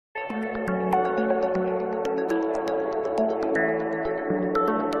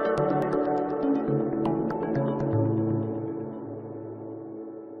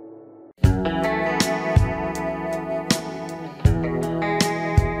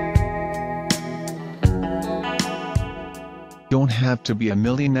don't have to be a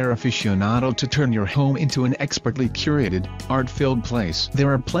millionaire aficionado to turn your home into an expertly curated, art-filled place.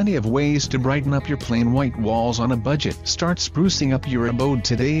 There are plenty of ways to brighten up your plain white walls on a budget. Start sprucing up your abode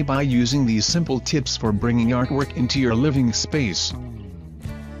today by using these simple tips for bringing artwork into your living space.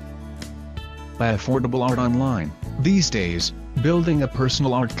 Buy affordable art online. These days, building a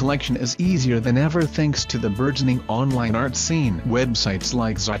personal art collection is easier than ever thanks to the burgeoning online art scene. Websites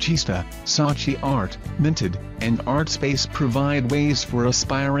like Zachista, Saatchi Art, Minted, and Artspace provide ways for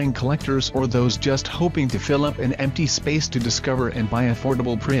aspiring collectors or those just hoping to fill up an empty space to discover and buy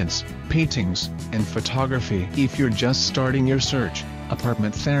affordable prints, paintings, and photography. If you're just starting your search,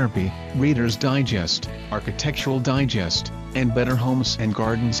 Apartment Therapy, Reader's Digest, Architectural Digest, and Better Homes and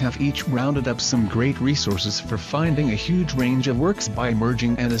Gardens have each rounded up some great resources for finding a huge range of works by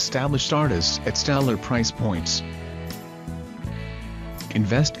emerging and established artists at stellar price points.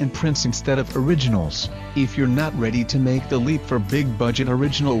 Invest in prints instead of originals. If you're not ready to make the leap for big-budget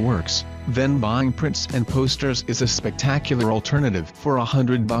original works, then buying prints and posters is a spectacular alternative. For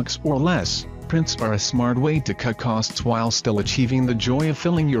 $100 or less, prints are a smart way to cut costs while still achieving the joy of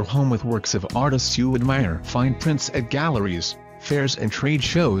filling your home with works of artists you admire. Find prints at galleries, fairs and trade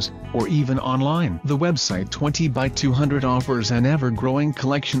shows, or even online. The website 20x200 offers an ever-growing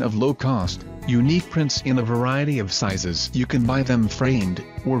collection of low-cost, unique prints in a variety of sizes. You can buy them framed,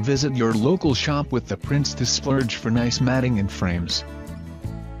 or visit your local shop with the prints to splurge for nice matting and frames.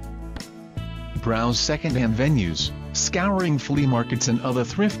 Browse second-hand venues. Scouring flea markets and other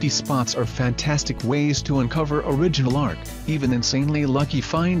thrifty spots are fantastic ways to uncover original art. Even insanely lucky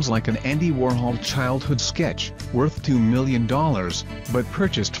finds like an Andy Warhol childhood sketch, worth $2 million, but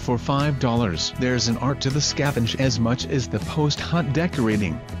purchased for $5. There's an art to the scavenge as much as the post-hunt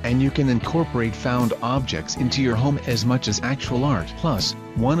decorating, and you can incorporate found objects into your home as much as actual art. Plus,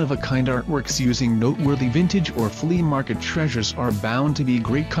 one-of-a-kind artworks using noteworthy vintage or flea market treasures are bound to be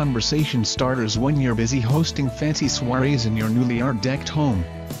great conversation starters when you're busy hosting fancy soirees in your newly art-decked home.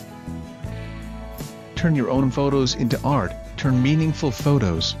 Turn your own photos into art. Turn meaningful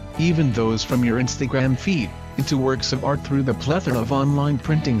photos, even those from your Instagram feed, into works of art through the plethora of online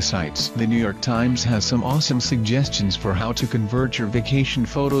printing sites. The New York Times has some awesome suggestions for how to convert your vacation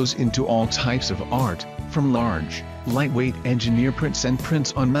photos into all types of art, from large, lightweight engineer prints and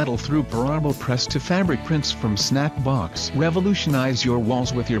prints on metal through parable press to fabric prints from Snapbox. Revolutionize your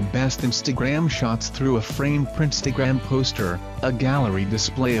walls with your best Instagram shots through a framed Printstagram poster, a gallery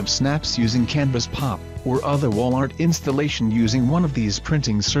display of snaps using Canvas Pop, or other wall art installation using one of these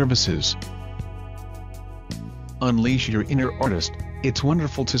printing services. Unleash your inner artist. It's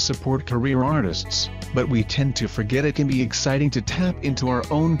wonderful to support career artists, but we tend to forget it can be exciting to tap into our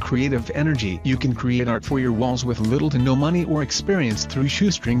own creative energy. You can create art for your walls with little to no money or experience through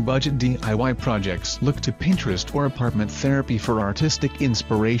shoestring budget DIY projects. Look to Pinterest or Apartment Therapy for artistic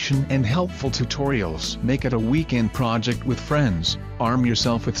inspiration and helpful tutorials. Make it a weekend project with friends. Arm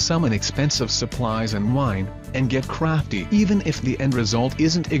yourself with some inexpensive supplies and wine, and get crafty. Even if the end result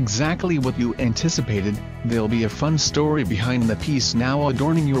isn't exactly what you anticipated, there'll be a fun story behind the piece now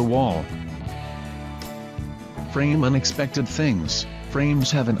adorning your wall. Frame unexpected things.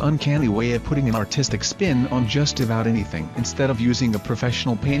 Frames have an uncanny way of putting an artistic spin on just about anything. Instead of using a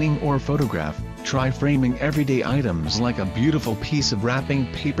professional painting or photograph, try framing everyday items like a beautiful piece of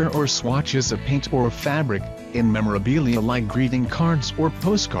wrapping paper or swatches of paint or fabric, in memorabilia like greeting cards or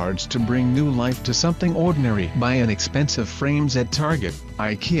postcards to bring new life to something ordinary. Buy inexpensive frames at Target,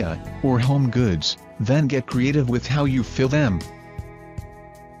 IKEA, or Home Goods, then get creative with how you fill them.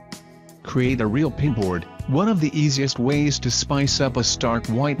 Create a real pinboard. One of the easiest ways to spice up a stark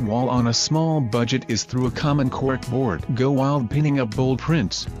white wall on a small budget is through a common cork board. Go wild pinning up bold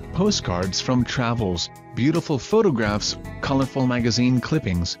prints, postcards from travels, beautiful photographs, colorful magazine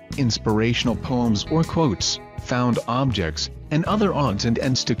clippings, inspirational poems or quotes, found objects, and other odds and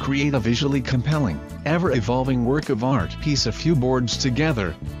ends to create a visually compelling, ever-evolving work of art. Piece a few boards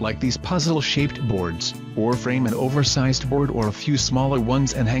together, like these puzzle-shaped boards, or frame an oversized board or a few smaller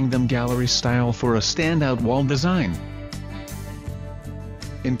ones and hang them gallery-style for a standout wall design.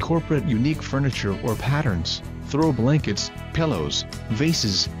 Incorporate unique furniture or patterns. Throw blankets, pillows,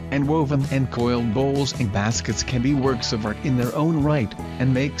 vases, and woven and coiled bowls and baskets can be works of art in their own right,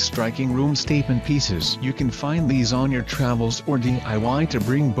 and make striking room statement pieces. You can find these on your travels or DIY to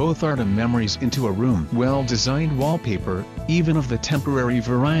bring both art and memories into a room. Well-designed wallpaper, even of the temporary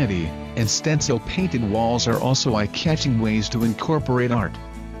variety, and stencil-painted walls are also eye-catching ways to incorporate art.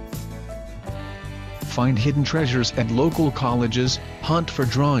 Find hidden treasures at local colleges, hunt for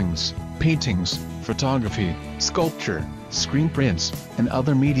drawings, paintings, photography, sculpture, screen prints, and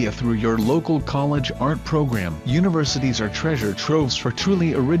other media through your local college art program. Universities are treasure troves for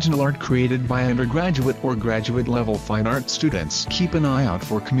truly original art created by undergraduate or graduate-level fine art students. Keep an eye out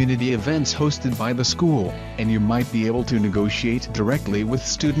for community events hosted by the school, and you might be able to negotiate directly with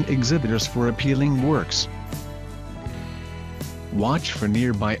student exhibitors for appealing works. Watch for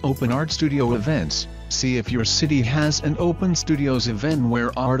nearby open art studio events. See if your city has an open studios event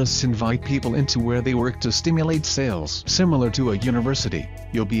where artists invite people into where they work to stimulate sales. Similar to a university,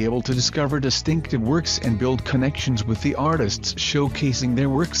 you'll be able to discover distinctive works and build connections with the artists showcasing their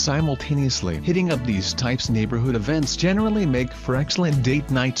work simultaneously. Hitting up these types neighborhood events generally make for excellent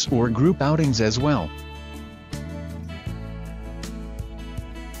date nights or group outings as well.